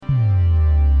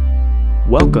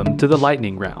Welcome to the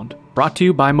Lightning Round, brought to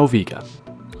you by Moviga.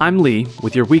 I'm Lee,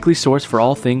 with your weekly source for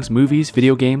all things movies,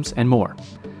 video games, and more.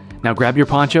 Now grab your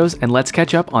ponchos and let's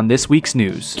catch up on this week's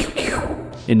news.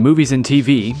 In movies and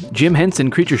TV, Jim Henson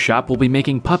Creature Shop will be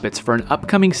making puppets for an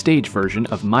upcoming stage version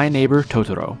of My Neighbor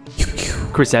Totoro.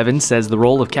 Chris Evans says the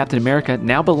role of Captain America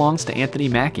now belongs to Anthony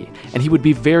Mackie, and he would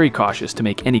be very cautious to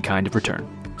make any kind of return.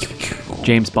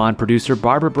 James Bond producer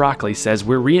Barbara Broccoli says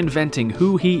we're reinventing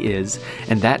who he is,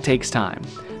 and that takes time.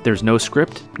 There's no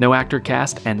script, no actor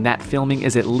cast, and that filming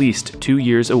is at least 2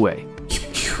 years away.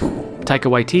 Taika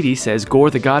Waititi says Gore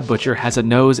the God Butcher has a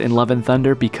nose in Love and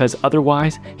Thunder because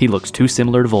otherwise he looks too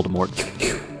similar to Voldemort.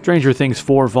 Stranger Things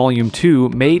 4 Volume 2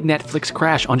 made Netflix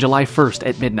crash on July 1st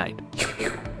at midnight.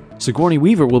 Sigourney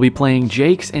Weaver will be playing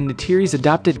Jake's and Neytiri's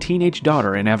adopted teenage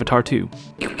daughter in Avatar 2.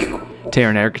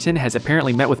 Taron Egerton has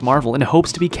apparently met with Marvel in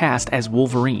hopes to be cast as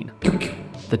Wolverine.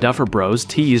 The Duffer Bros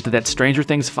teased that Stranger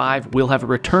Things 5 will have a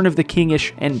Return of the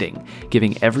King-ish ending,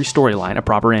 giving every storyline a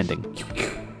proper ending.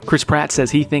 Chris Pratt says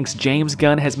he thinks James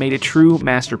Gunn has made a true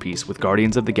masterpiece with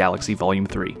Guardians of the Galaxy Volume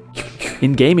 3.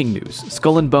 In gaming news,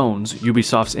 Skull and Bones,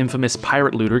 Ubisoft's infamous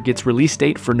pirate looter, gets release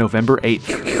date for November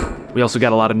 8th. We also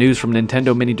got a lot of news from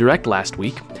Nintendo Mini Direct last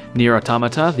week. Nier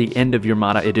Automata, the End of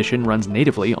Yamada edition, runs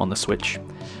natively on the Switch.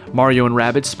 Mario &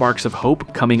 Rabbids Sparks of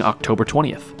Hope coming October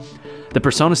 20th. The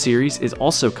Persona series is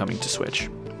also coming to Switch.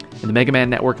 And the Mega Man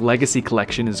Network Legacy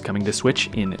Collection is coming to Switch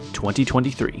in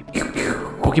 2023.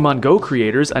 Pokemon Go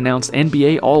creators announced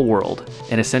NBA All World,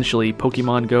 an essentially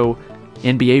Pokemon Go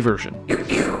NBA version.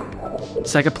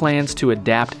 Sega plans to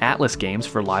adapt Atlas games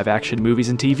for live-action movies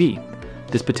and TV.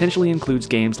 This potentially includes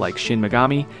games like Shin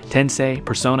Megami, Tensei,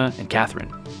 Persona, and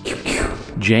Catherine.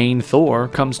 Jane Thor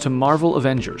comes to Marvel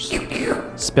Avengers.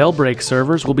 Spellbreak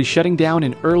servers will be shutting down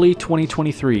in early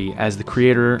 2023 as the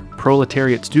creator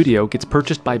Proletariat Studio gets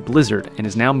purchased by Blizzard and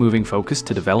is now moving focus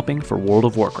to developing for World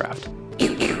of Warcraft.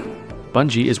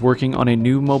 Bungie is working on a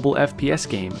new mobile FPS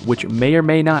game, which may or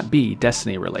may not be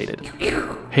Destiny related.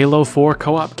 Halo 4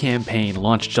 co-op campaign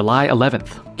launched July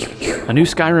 11th. A new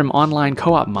Skyrim online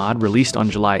co-op mod released on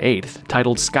July 8th,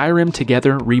 titled Skyrim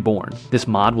Together Reborn. This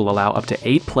mod will allow up to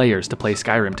 8 players to play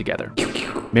Skyrim together.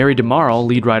 Mary DeMarle,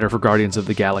 lead writer for Guardians of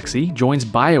the Galaxy, joins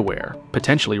BioWare,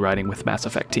 potentially writing with Mass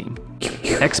Effect team.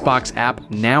 Xbox app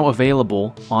now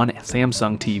available on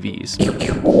Samsung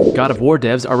TVs. God of War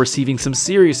devs are receiving some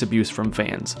serious abuse from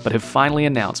fans, but have finally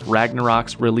announced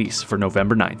Ragnarok's release for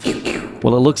November 9th.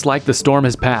 Well, it looks like the storm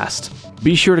has passed.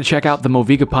 Be sure to check out the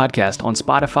Moviga podcast on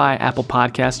Spotify, Apple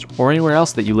Podcasts, or anywhere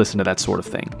else that you listen to that sort of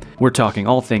thing. We're talking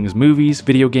all things movies,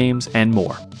 video games, and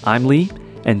more. I'm Lee,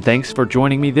 and thanks for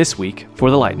joining me this week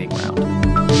for the Lightning Round.